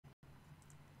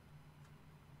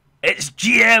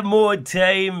GM mode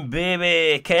time,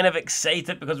 baby! Kind of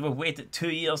excited because we've waited 2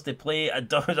 years to play a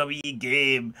WWE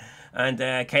game, and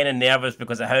kind of nervous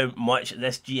because of how much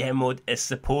this GM mode is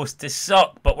supposed to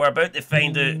suck. But we're about to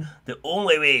find out. The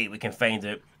only way we can find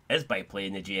out is by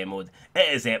playing the GM mode.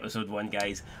 It is episode 1,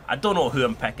 guys. I don't know who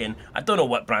I'm picking. I don't know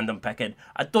what brand I'm picking.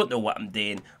 I don't know what I'm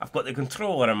doing. I've got the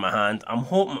controller in my hand. I'm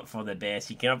hoping for the best.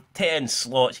 You can have 10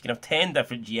 slots. You can have 10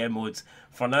 different GM modes.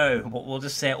 For now, we'll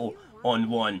just settle on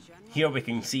one. Here we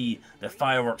can see the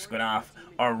fireworks going off.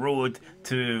 Our road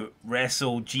to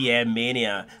Wrestle GM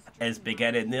Mania is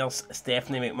beginning. There's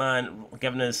Stephanie McMahon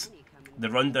giving us the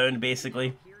rundown,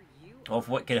 basically, of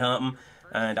what can happen.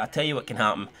 And I'll tell you what can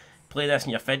happen. Play this in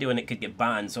your video and it could get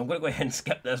banned. So I'm going to go ahead and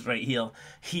skip this right here.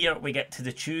 Here we get to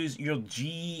the choose your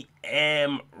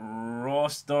GM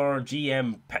roster.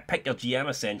 Pick your GM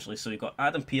essentially. So you've got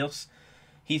Adam Pearce.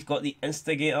 He's got the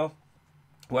Instigator,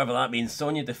 whatever that means.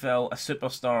 Sonya Deville, a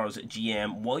Superstars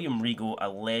GM. William Regal, a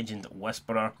Legend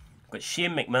Whisperer. We've got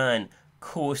Shane McMahon,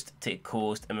 Coast to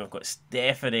Coast. And we've got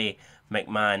Stephanie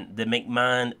McMahon, the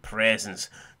McMahon presence.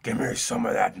 Give me some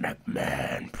of that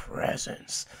McMahon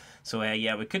presence. So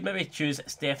yeah, we could maybe choose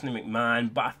Stephanie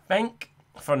McMahon, but I think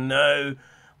for now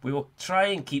we will try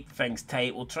and keep things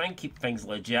tight. We'll try and keep things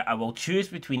legit. I will choose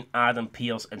between Adam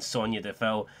Pearce and Sonya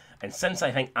Deville, and since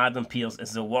I think Adam Pearce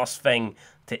is the worst thing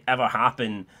to ever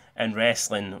happen in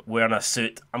wrestling wearing a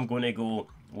suit, I'm going to go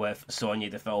with Sonya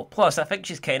Deville. Plus, I think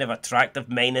she's kind of attractive,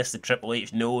 minus the Triple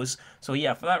H nose. So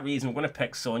yeah, for that reason, we're going to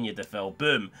pick Sonya Deville.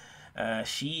 Boom.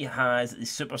 She has the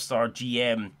Superstar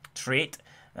GM trait.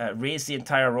 Raise the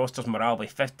entire roster's morale by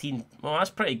 15. Well, that's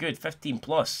pretty good, 15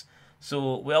 plus.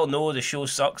 So we all know the show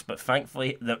sucks, but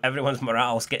thankfully everyone's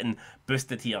morale is getting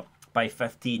boosted here by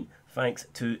 15, thanks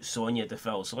to Sonya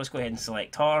Deville. So let's go ahead and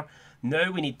select her. Now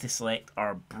we need to select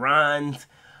our brand.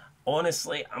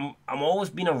 Honestly, I'm always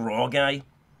been a Raw guy,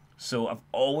 so I've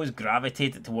always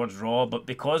gravitated towards Raw. But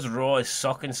because Raw is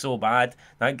sucking so bad,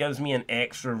 that gives me an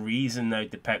extra reason now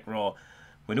to pick Raw.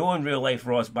 We know in real life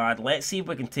Raw's bad. Let's see if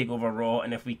we can take over Raw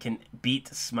and if we can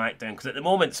beat Smackdown. Because at the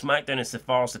moment, Smackdown is the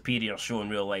far superior show in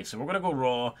real life. So we're going to go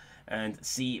Raw and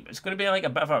see. It's going to be like a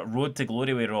bit of a road to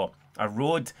glory with Raw. A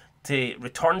road to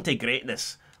return to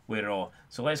greatness with Raw.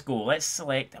 So let's go. Let's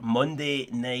select Monday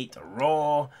Night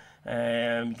Raw.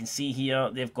 You can see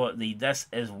here they've got the This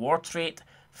Is War trait.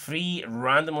 3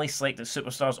 randomly selected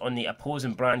superstars on the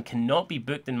opposing brand cannot be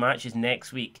booked in matches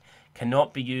next week.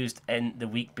 Cannot be used in the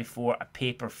week before a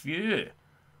pay-per-view.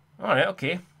 Alright,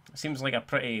 okay. Seems like a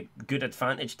pretty good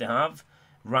advantage to have.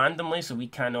 Randomly, so we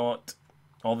cannot...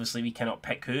 Obviously, we cannot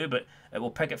pick who, but it will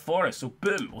pick it for us. So,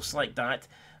 boom, we'll select that.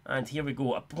 And here we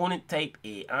go. Opponent type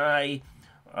AI.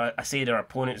 I said our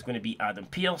opponent is going to be Adam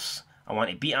Pearce. I want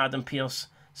to beat Adam Pearce.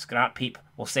 Scrap Heap.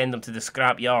 We'll send him to the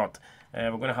scrap yard.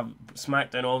 We're going to have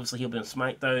Smackdown. Obviously, he'll be on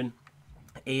Smackdown.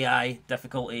 AI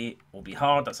difficulty will be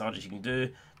hard. That's hard as you can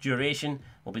do. Duration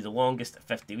will be the longest,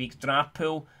 50 weeks. Draft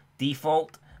pool,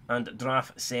 default, and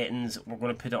draft settings, we're going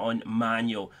to put it on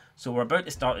manual. So we're about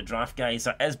to start the draft, guys.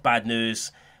 There is bad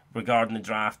news regarding the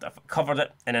draft. I've covered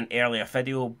it in an earlier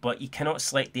video, but you cannot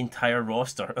select the entire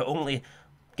roster. It only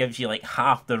gives you like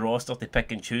half the roster to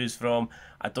pick and choose from.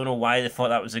 I don't know why they thought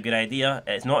that was a good idea.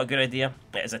 It's not a good idea.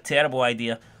 It is a terrible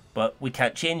idea. But we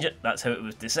can't change it. That's how it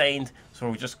was designed. So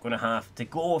we're just going to have to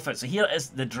go with it. So here is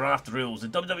the draft rules. The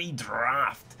WWE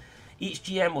draft. Each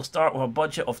GM will start with a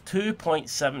budget of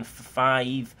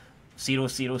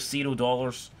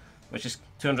 $2.7500, which is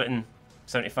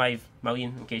 275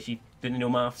 million, in case you didn't know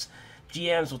maths.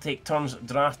 GMs will take turns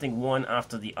drafting one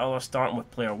after the other, starting with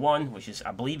player 1, which is,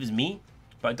 I believe, is me.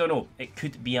 But I don't know. It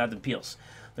could be Adam Pearce.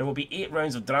 There will be 8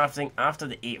 rounds of drafting. After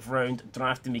the 8th round,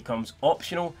 drafting becomes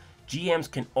optional. GMs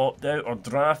can opt out or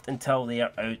draft until they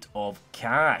are out of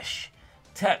cash.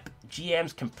 Tip: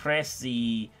 GMs can press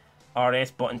the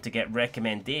RS button to get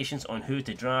recommendations on who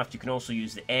to draft. You can also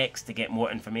use the X to get more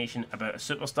information about a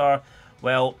superstar.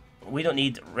 Well, we don't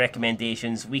need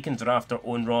recommendations. We can draft our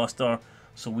own roster,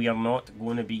 so we are not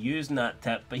going to be using that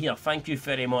tip. But here, thank you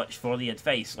very much for the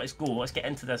advice. Let's go. Let's get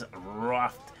into this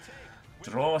draft.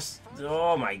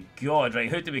 Oh my god, right,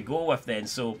 who do we go with then?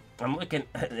 So, I'm looking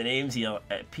at the names here.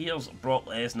 It appears Brock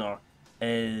Lesnar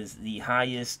is the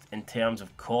highest in terms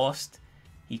of cost.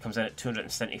 He comes in at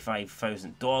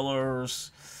 $275,000.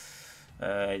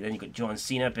 Then you've got John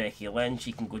Cena, Becky Lynch.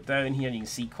 You can go down here and you can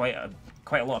see quite a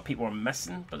lot of people are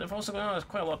missing. But they've also got there's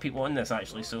quite a lot of people on this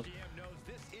actually. So,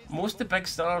 most of the big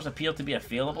stars appear to be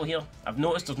available here. I've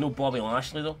noticed there's no Bobby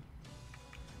Lashley though,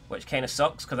 which kind of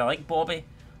sucks because I like Bobby.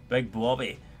 Big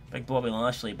Bobby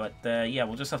Lashley, but yeah,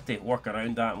 we'll just have to work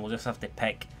around that and we'll just have to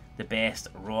pick the best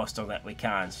roster that we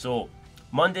can. So,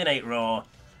 Monday Night Raw.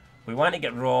 We want to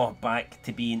get Raw back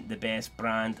to being the best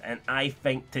brand, and I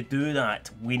think to do that,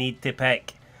 we need to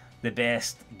pick the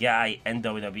best guy in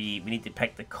WWE. We need to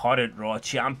pick the current Raw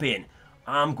champion.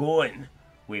 I'm going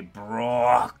with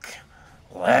Brock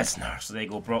Lesnar. So there you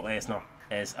go, Brock Lesnar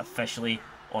is officially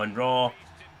on Raw.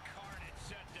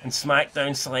 And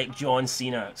SmackDown select John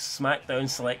Cena. SmackDown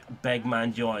select Big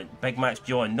Man John. Big Match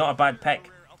John. Not a bad pick.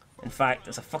 In fact,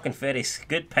 it's a fucking very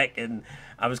good pick. And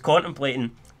I was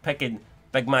contemplating picking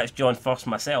Big Match John first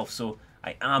myself. So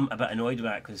I am a bit annoyed with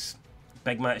that because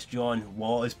Big Match John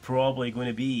was probably going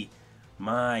to be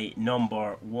my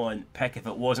 #1 pick if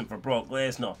it wasn't for Brock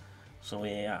Lesnar. So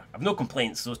yeah, I've no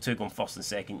complaints. Those two going first and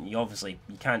second. You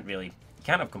can't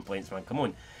have complaints, man. Come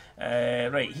on.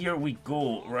 Right, here we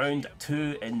go. Round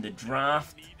 2 in the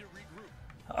draft.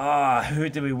 Who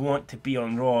do we want to be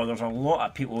on Raw? There's a lot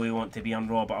of people we want to be on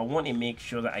Raw, but I want to make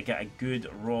sure that I get a good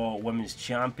Raw Women's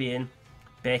Champion.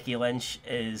 Becky Lynch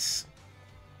is,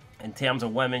 in terms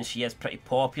of women, she is pretty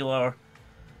popular.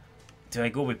 Do I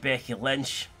go with Becky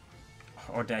Lynch,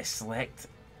 or do I select?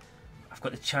 I've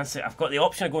got the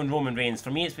option of going Roman Reigns. For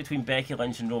me, it's between Becky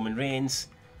Lynch and Roman Reigns.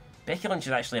 Becky Lynch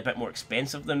is actually a bit more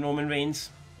expensive than Roman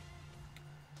Reigns.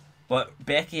 But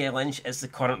Becky Lynch is the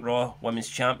current Raw Women's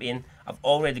Champion. I've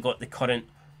already got the current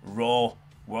Raw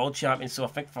World Champion, so I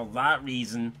think for that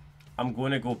reason, I'm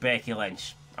going to go Becky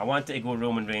Lynch. I wanted to go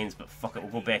Roman Reigns, but fuck it,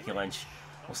 we'll go Becky Lynch.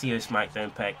 We'll see who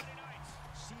SmackDown pick.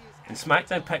 And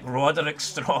SmackDown pick Roderick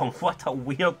Strong. What a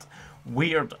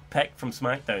weird pick from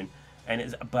SmackDown. And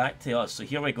it's back to us, so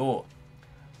here we go.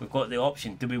 We've got the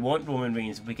option. Do we want Roman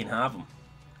Reigns? We can have him.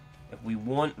 If we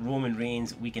want Roman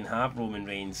Reigns, we can have Roman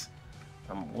Reigns.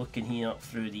 I'm looking here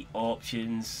through the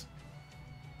options.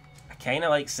 I kind of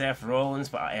like Seth Rollins,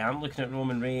 but I am looking at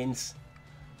Roman Reigns.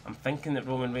 I'm thinking that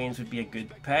Roman Reigns would be a good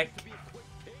pick.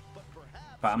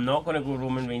 But I'm not going to go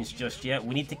Roman Reigns just yet.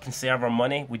 We need to conserve our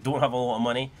money. We don't have a lot of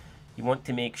money. You want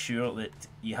to make sure that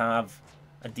you have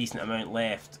a decent amount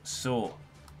left. So,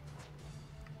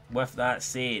 with that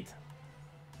said,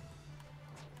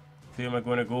 who am I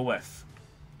going to go with?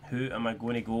 Who am I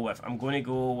going to go with? I'm going to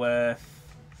go with...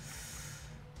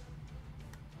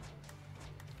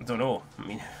 I don't know. I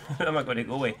mean, who am I going to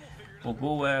go with? We'll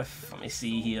go with... Let me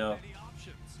see here.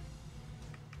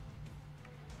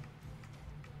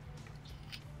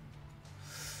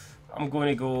 I'm going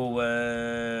to go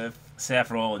with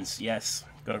Seth Rollins. Yes,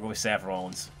 going to go with Seth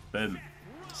Rollins. Boom.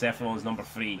 Seth Rollins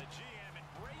 #3.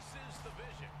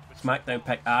 SmackDown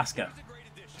pick Asuka.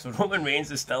 So Roman Reigns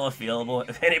is still available.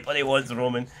 If anybody wants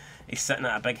Roman, he's sitting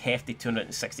at a big hefty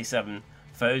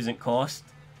 267,000 cost.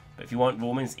 But if you want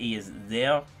Romans, he is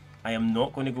there. I am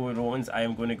not going to go with Romans. I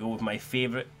am going to go with my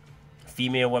favourite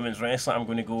female women's wrestler. I'm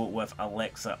going to go with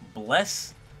Alexa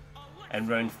Bliss in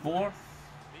round 4.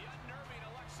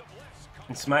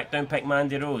 And SmackDown pick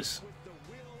Mandy Rose.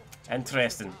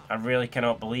 Interesting. I really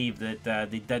cannot believe that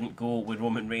they didn't go with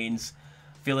Roman Reigns.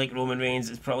 I feel like Roman Reigns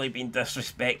has probably been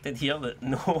disrespected here, that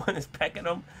no one is picking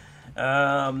him.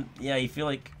 Yeah, you feel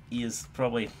like he is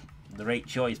probably the right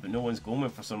choice, but no one's going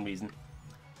with him for some reason.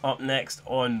 Up next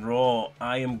on Raw,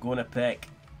 I am going to pick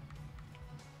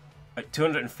at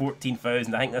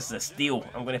 214,000. I think this is a steal.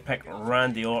 I'm going to pick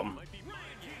Randy Orton.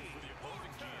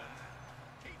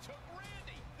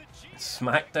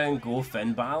 SmackDown go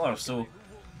Finn Balor. So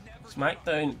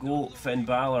SmackDown go Finn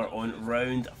Balor on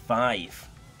round 5.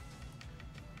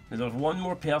 Now, there's one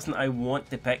more person I want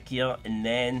to pick here, and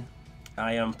then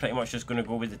I am pretty much just going to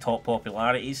go with the top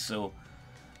popularities. So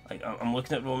like, I'm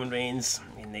looking at Roman Reigns.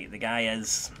 I mean, the guy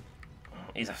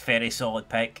he's a very solid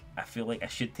pick. I feel like I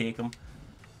should take him.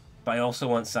 But I also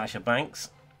want Sasha Banks.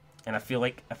 And I feel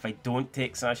like if I don't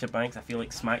take Sasha Banks, I feel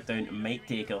like SmackDown might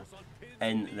take her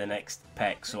in the next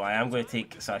pick. So I am going to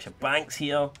take Sasha Banks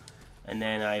here. And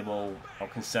then I'll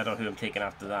consider who I'm taking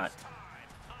after that.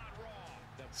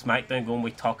 SmackDown going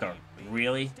with Tucker.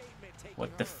 Really?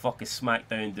 What the fuck is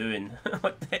SmackDown doing?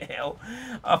 What the hell?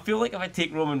 I feel like if I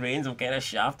take Roman Reigns, I'm kind of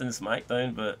shafting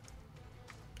SmackDown, but...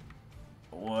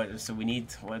 What? So we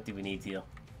need... What do we need here?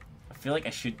 I feel like I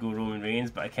should go Roman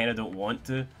Reigns, but I kind of don't want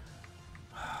to.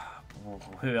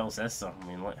 Who else is there? I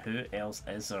mean, who else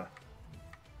is there?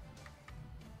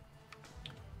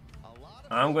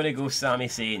 I'm going to go Sami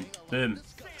Zayn. Boom.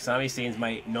 Sami Zayn's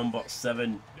my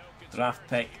 #7 draft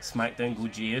pick. SmackDown go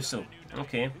Jey Uso.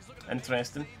 Okay,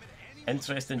 interesting.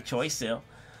 Interesting choice there.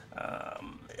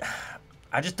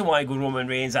 I just don't want to go Roman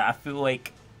Reigns. I feel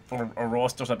like our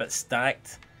roster's a bit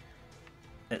stacked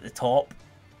at the top.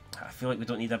 I feel like we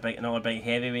don't need another big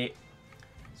heavyweight.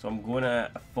 So I'm going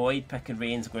to avoid picking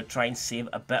Reigns. I'm going to try and save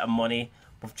a bit of money.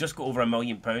 We've just got over £1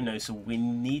 million now, so we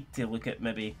need to look at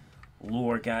maybe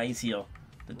lower guys here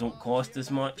that don't cost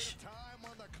as much.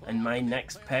 And my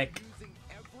next pick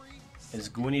is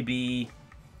going to be...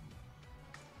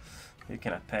 Who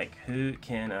can I pick? Who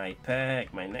can I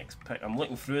pick? My next pick. I'm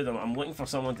looking through them. I'm looking for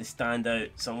someone to stand out.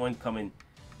 Someone coming...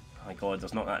 Oh my god,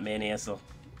 there's not that many, is there?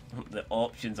 The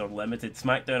options are limited.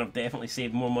 Smackdown have definitely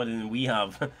saved more money than we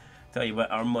have. Tell you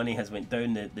what, our money has went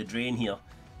down the drain here.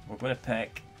 We're going to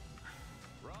pick...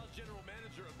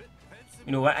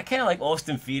 You know what? I kind of like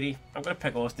Austin Theory. I'm going to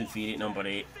pick Austin Theory at number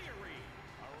 8.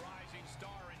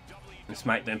 And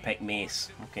Smackdown pick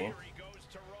Mace. Okay.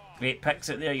 Great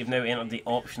picks out there. You've now entered the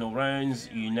optional rounds.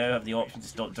 You now have the option to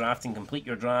stop drafting. Complete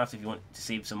your draft if you want to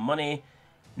save some money.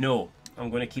 No. I'm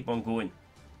going to keep on going.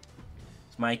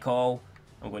 It's my call.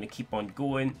 I'm going to keep on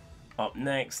going. Up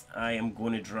next, I am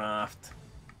going to draft...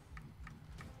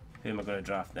 Who am I going to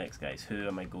draft next, guys? Who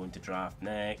am I going to draft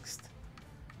next?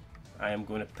 I am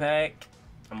going to pick...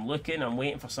 I'm looking, I'm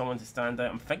waiting for someone to stand out.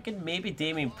 I'm thinking maybe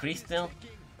Damian Priest still,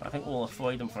 but I think we'll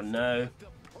avoid him for now.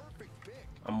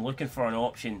 I'm looking for an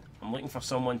option. I'm looking for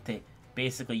someone to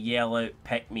basically yell out,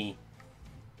 pick me.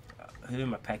 Who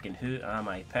am I picking? Who am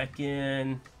I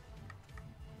picking?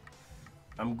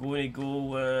 I'm going to go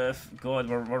with... God,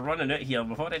 we're running out here.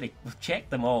 We've checked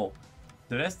them all.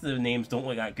 The rest of the names don't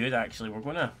look that good, actually. We're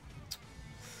going to...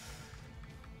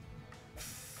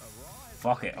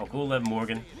 Fuck it, I'll go Liv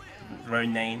Morgan.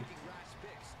 Round 9.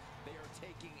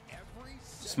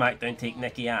 Smackdown take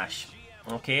Nikki Ash.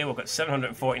 Okay, we've got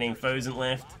 749,000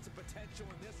 left.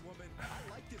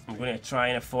 I'm going to try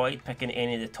and avoid picking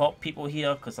any of the top people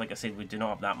here, because like I said, we do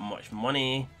not have that much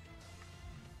money.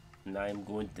 And I'm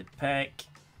going to pick...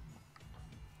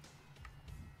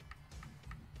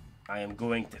 I am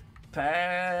going to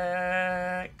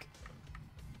pick...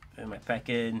 Who am I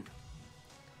picking?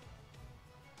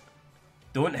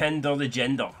 Don't hinder the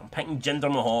gender. I'm picking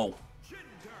Jinder Mahal.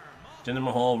 Jinder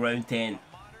Mahal, round 10.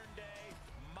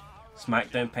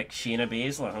 Smackdown picks Shayna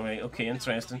Baszler. Alright, okay,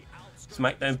 interesting.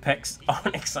 Smackdown picks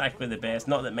aren't exactly the best.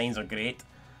 Not that mine are great.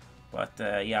 But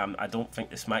yeah, I don't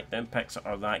think the Smackdown picks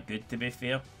are that good, to be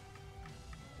fair.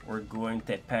 We're going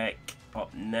to pick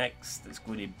up next. It's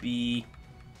going to be...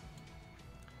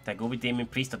 Did I go with Damian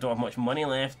Priest? I don't have much money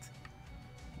left.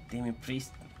 Damian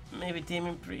Priest... Maybe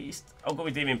Damian Priest. I'll go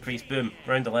with Damian Priest. Boom.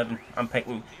 Round 11. I'm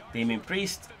picking Damian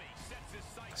Priest.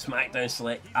 Smackdown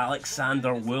select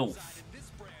Alexander Wolf.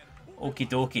 Okie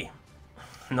dokie.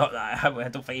 Not that I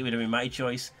don't think it would have been my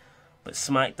choice, but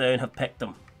Smackdown have picked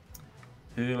him.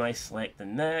 Who am I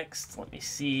selecting next? Let me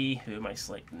see. Who am I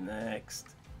selecting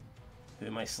next? Who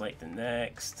am I selecting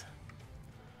next?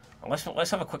 Let's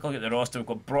have a quick look at the roster. We've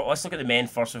got Brock. Let's look at the men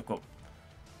first. We've got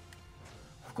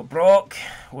Brock,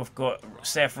 we've got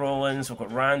Seth Rollins, we've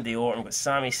got Randy Orton, we've got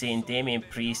Sami Zayn, Damian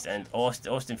Priest, and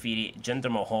Austin Theory,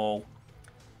 Jinder Mahal.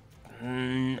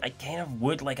 I kind of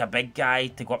would like a big guy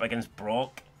to go up against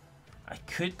Brock. I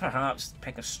could perhaps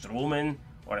pick a Strowman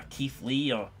or a Keith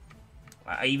Lee, or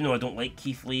even though I don't like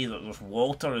Keith Lee, there's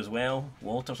Walter as well.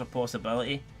 Walter's a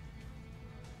possibility.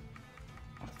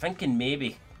 I'm thinking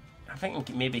maybe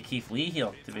Keith Lee here,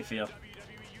 to be fair.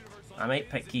 I might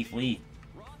pick Keith Lee.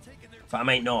 But I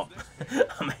might not.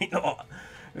 I might not.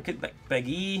 We could pick Big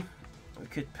E. We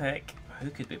could pick... Who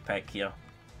could we pick here?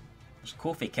 There's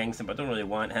Kofi Kingston, but I don't really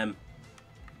want him.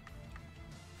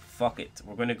 Fuck it.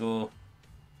 We're going to go...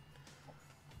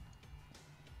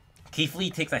 Keith Lee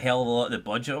takes a hell of a lot of the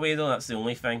budget away, though. That's the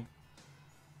only thing.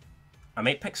 I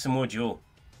might pick Samoa Joe.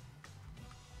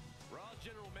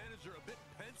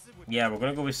 Yeah, we're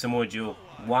going to go with Samoa Joe.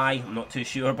 Why? I'm not too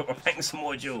sure, but we're picking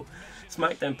Samoa Joe.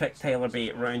 Smackdown picked Tyler Bate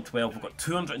at round 12. We've got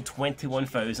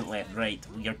 221,000 left. Right,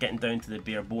 we are getting down to the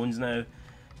bare bones now.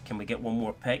 Can we get one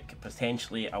more pick?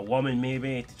 Potentially a woman,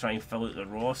 maybe, to try and fill out the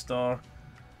roster.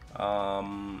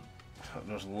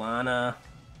 There's Lana.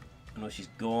 I know she's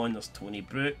gone. There's Tony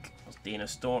Brooke. There's Dana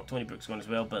Storm. Tony Brooke's gone as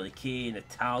well. Billie Kay,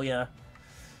 Natalia,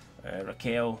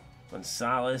 Raquel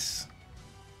Gonzalez.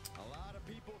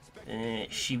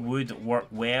 She would work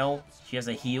well. She has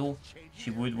a heel. She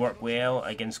would work well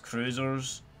against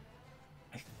cruisers.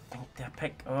 I think, did I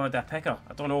pick her?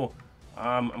 I don't know.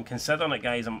 I'm considering it,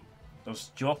 guys.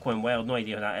 There's Joaquin Wild, no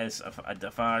idea who that is. A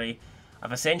Dafari.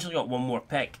 I've essentially got one more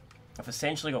pick.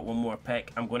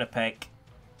 I'm gonna pick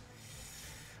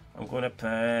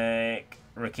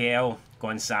Raquel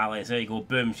Gonzalez. There you go.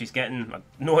 Boom. She's getting...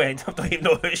 No, I don't even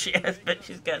know who she is, but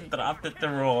she's getting drafted to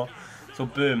Raw. So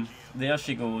boom. There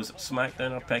she goes.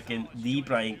 SmackDown are picking the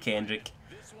Brian Kendrick.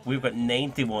 We've got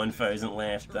 91,000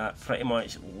 left. That pretty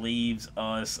much leaves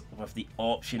us with the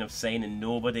option of signing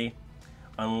nobody.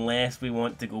 Unless we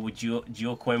want to go with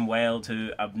Joaquin Wild,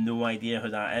 who I have no idea who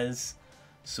that is.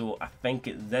 So I think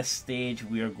at this stage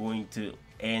we are going to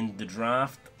end the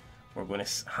draft. We're going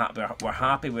to we're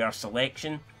happy with our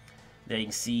selection. There you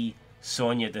can see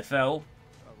Sonya Deville.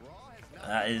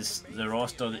 That is the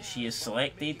roster that she has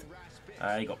selected.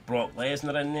 You got Brock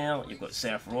Lesnar in there. You've got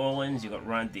Seth Rollins. You've got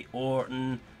Randy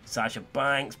Orton, Sasha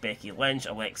Banks, Becky Lynch,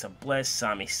 Alexa Bliss,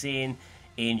 Sami Zayn,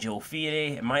 Angel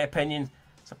Theory. In my opinion,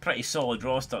 it's a pretty solid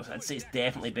roster. I'd say it's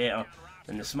definitely better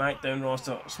than the SmackDown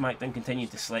roster. SmackDown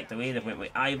continued to select away. They've went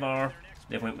with Ivar.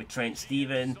 They've went with Trent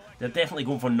Steven. They're definitely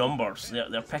going for numbers.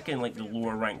 They're picking like the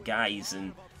lower ranked guys.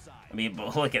 And I mean,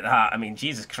 but look at that. I mean,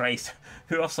 Jesus Christ.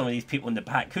 Who are some of these people in the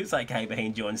back? Who's that guy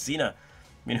behind John Cena?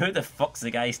 I mean, who the fuck's the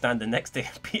guy standing next to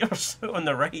Pierce on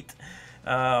the right?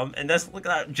 And this, look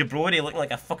at that jabroni looking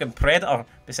like a fucking predator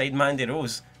beside Mandy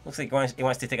Rose. Looks like he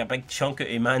wants to take a big chunk out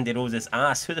of Mandy Rose's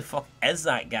ass. Who the fuck is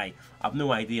that guy? I've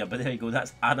no idea, but there you go.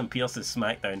 That's Adam Pearce's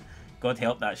SmackDown. God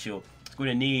help that show. It's going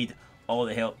to need all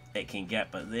the help it can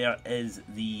get. But there is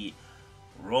the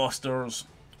rosters,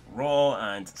 Raw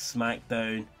and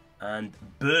SmackDown, and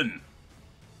boom,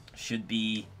 should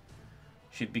be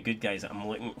good, guys. I'm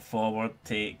looking forward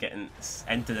to getting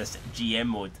into this GM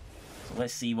mode. So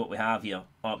let's see what we have here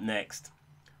up next.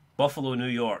 Buffalo, New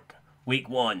York, week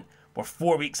 1. We're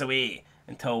 4 weeks away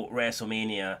until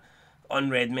WrestleMania.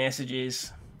 Unread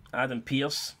messages. Adam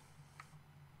Pearce.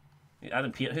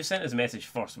 Who sent his message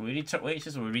first? Will we read Triple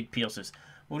H's or will we read Pearce's?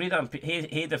 We'll read Adam.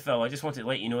 Hey, Phil. I just wanted to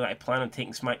let you know that I plan on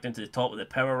taking SmackDown to the top of the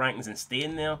power rankings and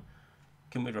staying there.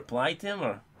 Can we reply to him,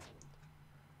 or?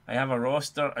 I have a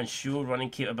roster and show running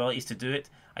capabilities to do it.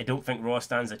 I don't think Raw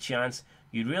stands a chance.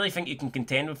 You really think you can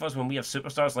contend with us when we have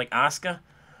superstars like Asuka?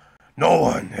 No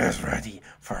one is ready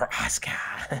for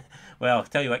Asuka. Well,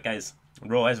 tell you what, guys.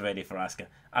 Raw is ready for Asuka.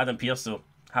 Adam Pearce, though,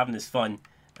 having his fun.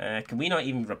 Can we not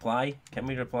even reply? Can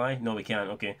we reply? No, we can't.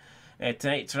 Okay.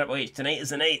 Tonight, Triple H. Tonight is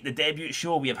the night. The debut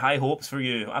show. We have high hopes for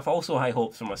you. I've also high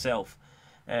hopes for myself.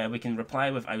 We can reply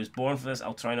with, I was born for this.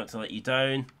 I'll try not to let you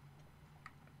down.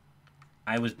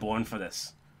 I was born for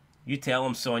this. You tell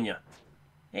him, Sonya.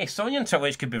 Hey, Sonya and Triple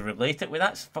H could be related with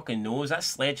that fucking nose, that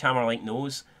sledgehammer-like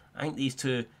nose. I think these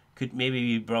two could maybe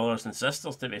be brothers and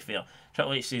sisters, to be fair.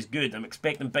 Triple H says, good, I'm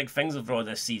expecting big things of Raw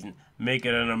this season. Make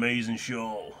it an amazing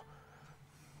show.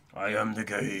 I am the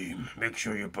game. Make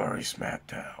sure you bury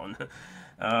SmackDown.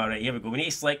 Alright, here we go. We need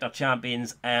to select our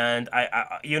champions, and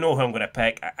I you know who I'm going to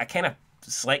pick. I kind of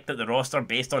selected the roster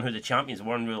based on who the champions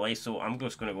were in real life, so I'm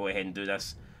just going to go ahead and do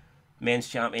this. Men's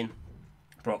champion,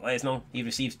 Brock Lesnar. He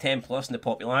receives 10 plus in the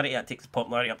popularity. That takes the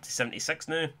popularity up to 76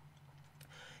 now.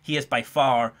 He is by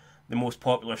far the most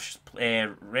popular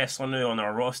wrestler now on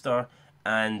our roster,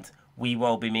 and we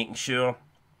will be making sure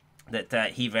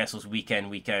that he wrestles week in,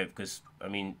 week out, because, I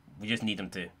mean, we just need him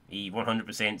to. He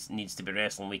 100% needs to be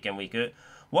wrestling week in, week out.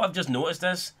 What I've just noticed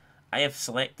is, I have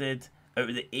selected, out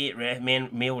of the 8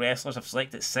 male wrestlers, I've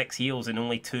selected 6 heels and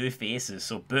only 2 faces,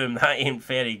 so boom, that ain't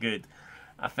very good.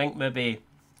 I think maybe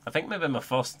my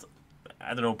first,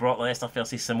 I don't know, Brock Lesnar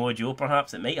versus Samoa Joe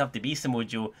perhaps. It might have to be Samoa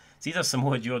Joe. It's either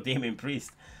Samoa Joe or Damian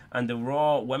Priest. And the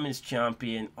Raw Women's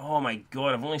Champion, oh my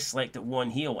god, I've only selected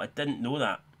 1 heel. I didn't know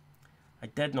that. I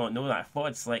did not know that. I thought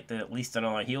I'd selected at least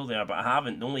another heel there, but I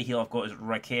haven't. The only heel I've got is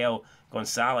Raquel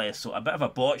Gonzalez, so a bit of a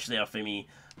botch there for me.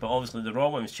 But obviously the Raw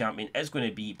Women's Champion is going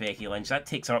to be Becky Lynch. That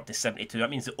takes her up to 72. That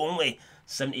means the only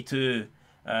 72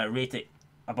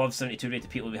 above 72 rated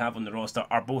people we have on the roster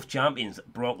are both champions,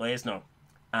 Brock Lesnar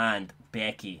and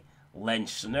Becky Lynch.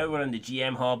 So now we're in the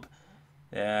GM hub.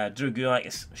 Drew Gulak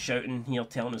is shouting here,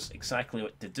 telling us exactly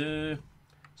what to do.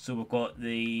 So we've got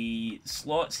the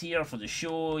slots here for the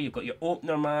show. You've got your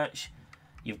opener match,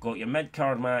 you've got your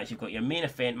mid-card match, you've got your main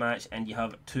event match, and you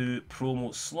have 2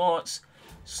 promo slots.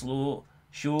 Slow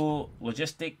show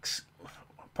logistics.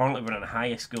 Apparently we're in a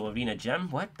high school arena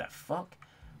gym. What the fuck?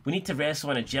 We need to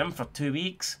wrestle in a gym for 2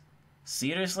 weeks?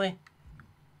 Seriously?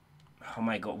 Oh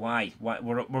my god, why?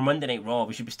 We're Monday Night Raw.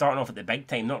 We should be starting off at the big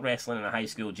time, not wrestling in a high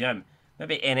school gym.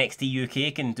 Maybe NXT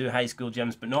UK can do high school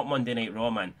gyms, but not Monday Night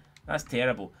Raw, man. That's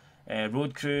terrible.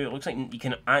 Road Crew, it looks like you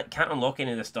can't unlock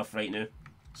any of this stuff right now.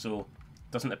 So,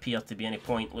 doesn't appear to be any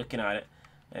point looking at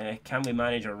it. Can we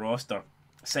manage our roster?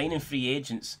 Signing free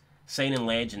agents, signing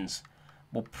legends.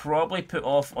 We'll probably put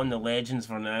off on the legends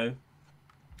for now.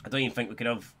 I don't even think we could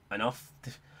have enough.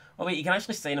 Oh wait, you can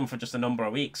actually sign them for just a number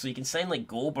of weeks. So you can sign like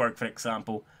Goldberg, for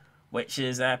example, which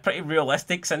is pretty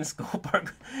realistic since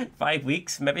Goldberg 5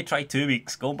 weeks. Maybe try 2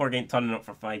 weeks. Goldberg ain't turning up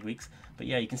for 5 weeks. But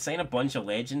yeah, you can sign a bunch of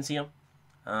legends here.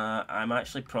 I'm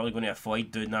actually probably going to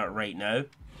avoid doing that right now.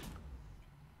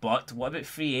 But what about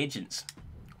free agents?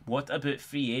 What about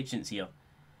free agents here?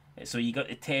 So you got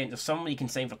the 10. There's some you can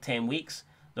sign for 10 weeks.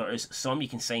 there is some you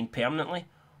can sign permanently.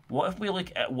 What if we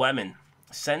look at women?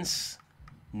 Since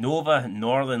Nova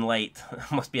Northern Light,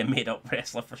 must be a made-up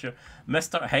wrestler for sure.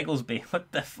 Mr. Higglesby,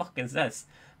 what the fuck is this?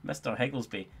 Mr.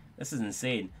 Higglesby, this is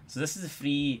insane. So this is a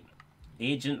free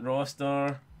agent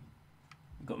roster.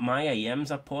 We've got Maya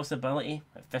Yim's a possibility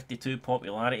at 52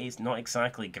 popularity. It's not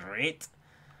exactly great.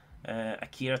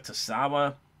 Akira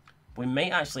Tosawa. We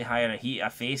might actually hire a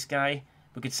face guy.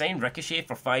 We could sign Ricochet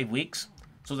for 5 weeks.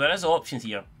 So there is options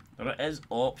here. There is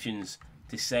options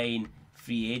to sign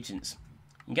free agents.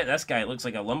 You can get this guy, it looks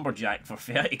like a lumberjack, for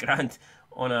 30 grand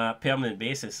on a permanent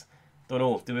basis. Don't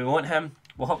know, do we want him?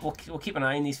 We'll keep an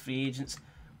eye on these free agents.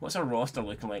 What's our roster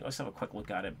looking like? Let's have a quick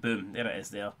look at it. Boom, there it is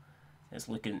there. It's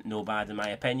looking no bad in my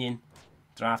opinion.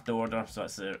 Draft order, so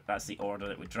that's the order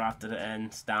that we drafted it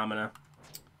in. Stamina.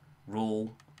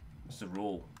 Role. What's the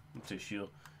role? I'm not too sure.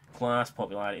 Class,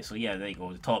 popularity. So yeah, there you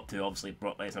go. The top two, obviously,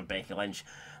 Brock Lesnar and Becky Lynch.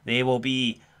 They will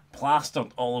be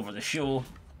plastered all over the show.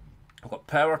 I've got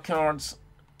power cards.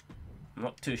 I'm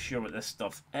not too sure what this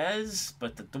stuff is,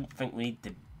 but I don't think we need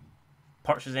to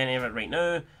purchase any of it right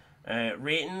now.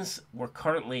 Ratings, we're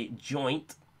currently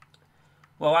joint.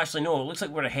 Well, actually, no, it looks like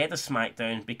we're ahead of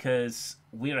Smackdown because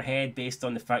we're ahead based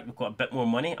on the fact we've got a bit more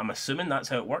money. I'm assuming that's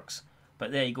how it works.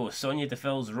 But there you go. Sonya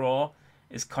Deville's Raw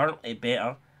is currently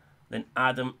better than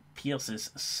Adam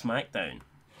Pearce's Smackdown.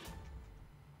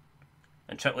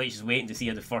 And Triple H is waiting to see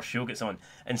how the first show gets on.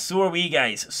 And so are we,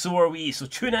 guys. So are we. So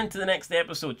tune in to the next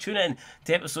episode. Tune in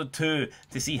to episode 2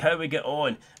 to see how we get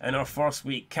on in our first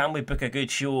week. Can we book a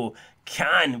good show?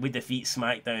 Can we defeat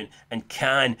Smackdown? And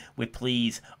can we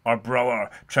please our brother,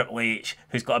 Triple H,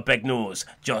 who's got a big nose,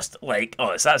 just like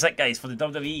us? That's it, guys, for the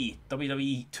WWE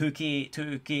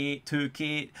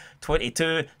 2K22.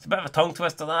 It's a bit of a tongue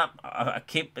twister, that.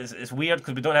 It's weird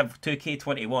because we don't have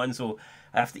 2K21, so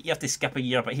you have to skip a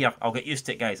year, but here, I'll get used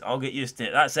to it, guys. I'll get used to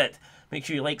it. That's it. Make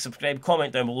sure you like, subscribe,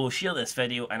 comment down below, share this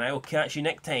video, and I will catch you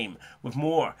next time with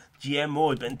more GM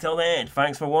Mode. But until then,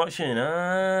 thanks for watching,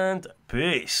 and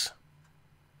peace.